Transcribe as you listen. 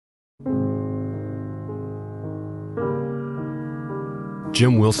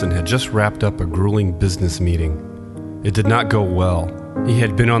Jim Wilson had just wrapped up a grueling business meeting. It did not go well. He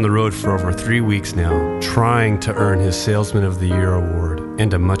had been on the road for over 3 weeks now, trying to earn his Salesman of the Year award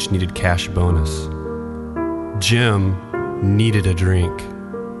and a much-needed cash bonus. Jim needed a drink.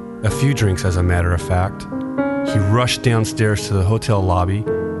 A few drinks, as a matter of fact. He rushed downstairs to the hotel lobby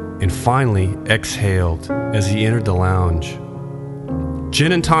and finally exhaled as he entered the lounge.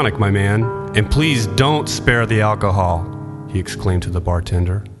 "Gin and tonic, my man, and please don't spare the alcohol," he exclaimed to the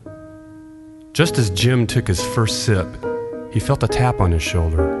bartender. Just as Jim took his first sip, he felt a tap on his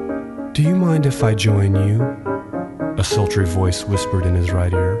shoulder. "Do you mind if I join you?" a sultry voice whispered in his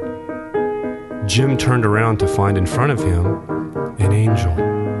right ear. Jim turned around to find in front of him an angel.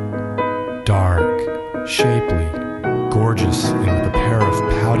 Dark, shapely, gorgeous, and with a pair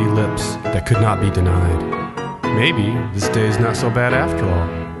of pouty lips that could not be denied. Maybe this day is not so bad after all.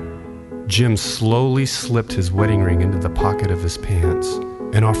 Jim slowly slipped his wedding ring into the pocket of his pants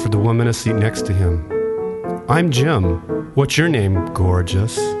and offered the woman a seat next to him. "I'm Jim. What's your name,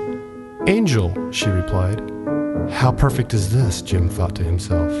 gorgeous?" "Angel," she replied. "How perfect is this?" Jim thought to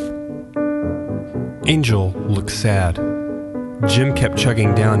himself. Angel looked sad. Jim kept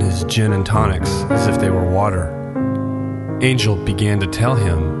chugging down his gin and tonics as if they were water. Angel began to tell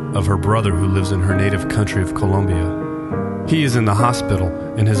him of her brother who lives in her native country of Colombia. He is in the hospital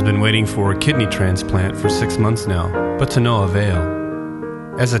and has been waiting for a kidney transplant for 6 months now, but to no avail.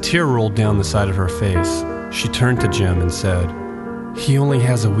 As a tear rolled down the side of her face, she turned to Jim and said, "He only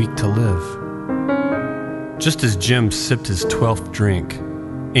has a week to live." Just as Jim sipped his 12th drink,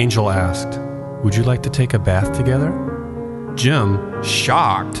 Angel asked, "Would you like to take a bath together?" Jim,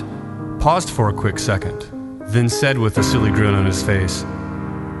 shocked, paused for a quick second, then said with a silly grin on his face,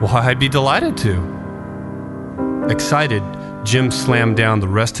 "Why, I'd be delighted to." Excited, Jim slammed down the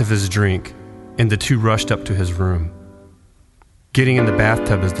rest of his drink, and the two rushed up to his room. Getting in the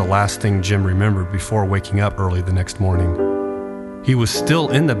bathtub is the last thing Jim remembered before waking up early the next morning. He was still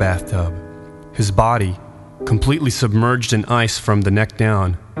in the bathtub, his body, completely submerged in ice from the neck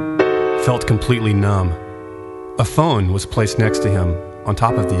down, felt completely numb. A phone was placed next to him on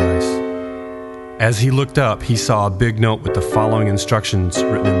top of the ice. As he looked up, he saw a big note with the following instructions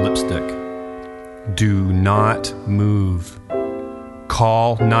written in lipstick. "Do not move.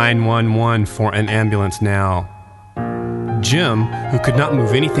 Call 911 for an ambulance now." Jim, who could not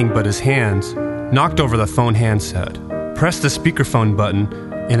move anything but his hands, knocked over the phone handset, pressed the speakerphone button,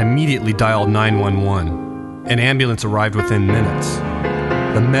 and immediately dialed 911. An ambulance arrived within minutes.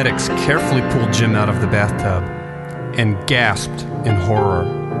 The medics carefully pulled Jim out of the bathtub and gasped in horror.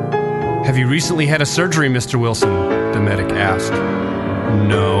 "Have you recently had a surgery, Mr. Wilson?" the medic asked.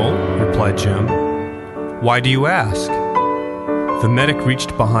 "No," replied Jim. "Why do you ask?" The medic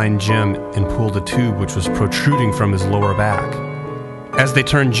reached behind Jim and pulled a tube which was protruding from his lower back. As they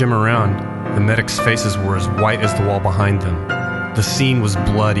turned Jim around, the medics' faces were as white as the wall behind them. The scene was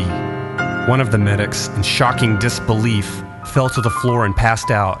bloody. One of the medics, in shocking disbelief, fell to the floor and passed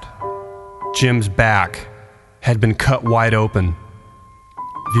out. Jim's back had been cut wide open.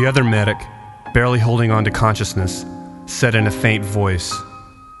 The other medic, barely holding on to consciousness, said in a faint voice,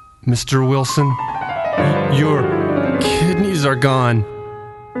 "Mr. Wilson, your kidneys are gone."